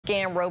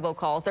Scam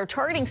robocalls. They're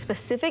targeting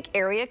specific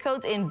area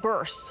codes in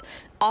bursts,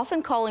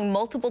 often calling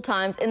multiple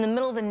times in the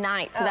middle of the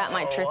night, so that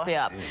might trip you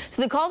up.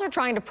 So the calls are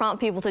trying to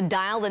prompt people to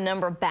dial the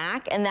number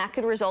back, and that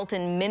could result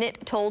in minute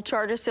toll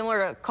charges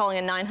similar to calling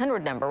a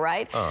 900 number,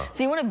 right?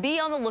 So you want to be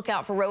on the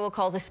lookout for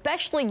robocalls,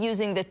 especially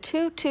using the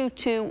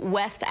 222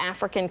 West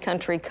African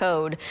country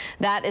code.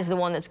 That is the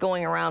one that's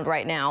going around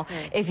right now.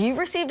 If you've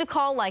received a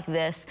call like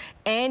this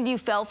and you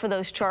fell for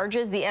those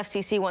charges, the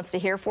FCC wants to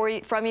hear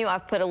from you.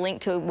 I've put a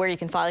link to where you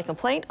can file a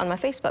complaint on my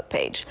Facebook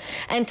page.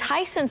 And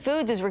Tyson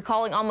Foods is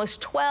recalling almost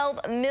 12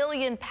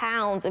 million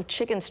pounds of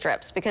chicken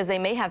strips because they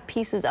may have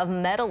pieces of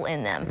metal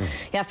in them.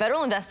 Yeah,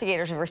 federal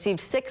investigators have received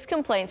 6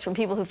 complaints from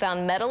people who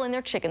found metal in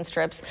their chicken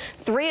strips.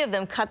 3 of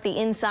them cut the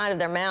inside of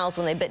their mouths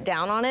when they bit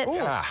down on it.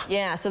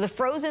 Yeah, so the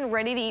frozen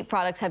ready-to-eat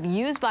products have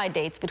use-by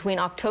dates between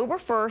October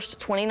 1st,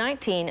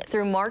 2019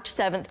 through March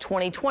 7th,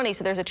 2020.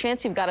 So there's a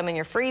chance you've got them in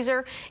your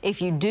freezer.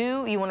 If you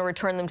do, you want to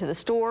return them to the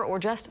store or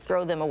just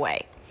throw them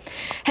away.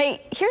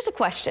 Hey, here's a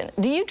question.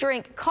 Do you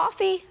drink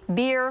coffee,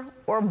 beer,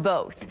 or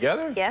both?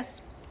 Together?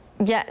 Yes.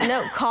 Yeah,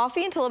 no,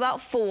 coffee until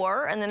about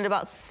 4, and then at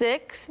about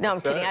 6. No,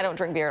 I'm kidding. I don't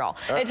drink beer at all.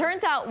 It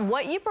turns out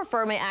what you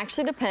prefer may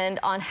actually depend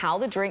on how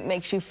the drink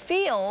makes you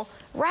feel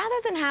rather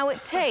than how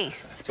it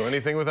tastes. So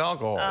anything with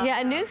alcohol. Yeah,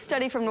 a new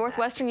study from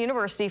Northwestern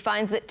University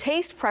finds that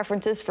taste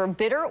preferences for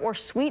bitter or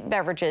sweet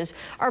beverages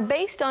are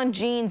based on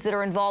genes that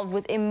are involved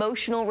with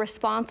emotional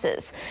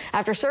responses.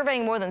 After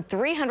surveying more than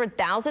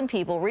 300,000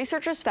 people,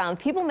 researchers found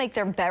people make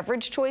their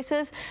beverage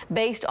choices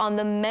based on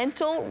the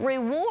mental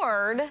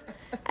reward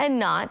and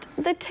not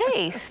the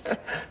taste.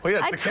 Well,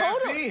 yeah, it's the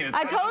caffeine.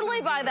 I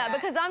totally buy that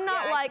because I'm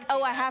not like,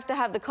 oh, I have to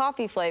have the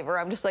coffee flavor.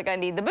 I'm just like, I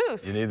need the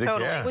boost. You need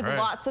the with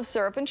lots of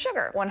syrup and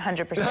sugar.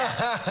 100%.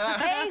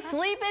 Hey,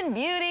 sleep and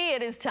beauty,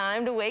 it is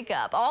time to wake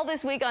up. All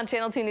this week on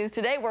Channel 2 News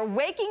Today, we're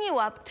waking you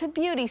up to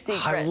beauty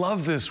secrets. I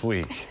love this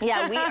week.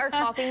 Yeah, we are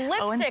talking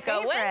lipstick,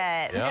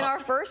 Owen, in our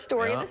first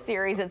story of the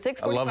series at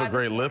 6:45. I love a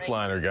great lip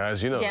liner,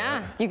 guys. You know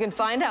that. You can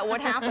find out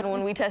what happened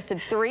when we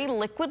tested 3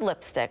 liquid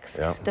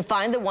lipsticks to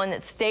find the one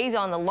that stays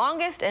on the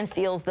longest and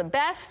feels the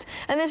best.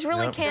 And this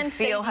really can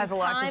save you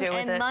time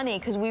and money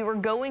because we were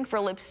going for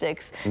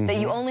lipsticks that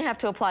you only have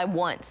to apply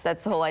once.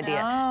 That's the whole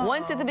idea.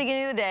 Once at the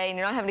beginning of the day, and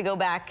you're not having to go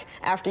back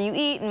after you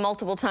eat and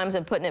multiple times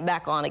and putting it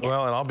back on again.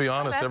 Well, and I'll be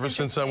honest, ever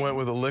since I went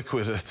with a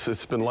liquid,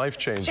 it's been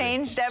life-changing.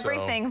 Changed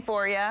everything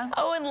for you.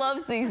 Owen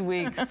loves these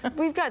weeks.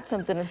 We've got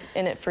something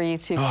in it for you,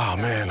 too. Oh,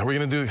 man. Are we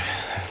going to do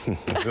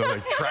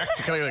like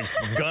kind of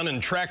like gun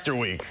and tractor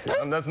week?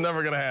 That's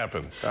never going to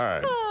happen. All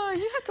right. Oh,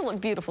 you have to look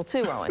beautiful,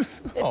 too, Owen.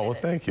 Oh, well,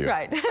 thank you.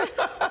 Right.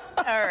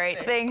 All right.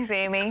 Thanks,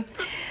 Amy.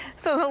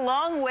 So the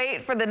long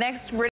wait for the next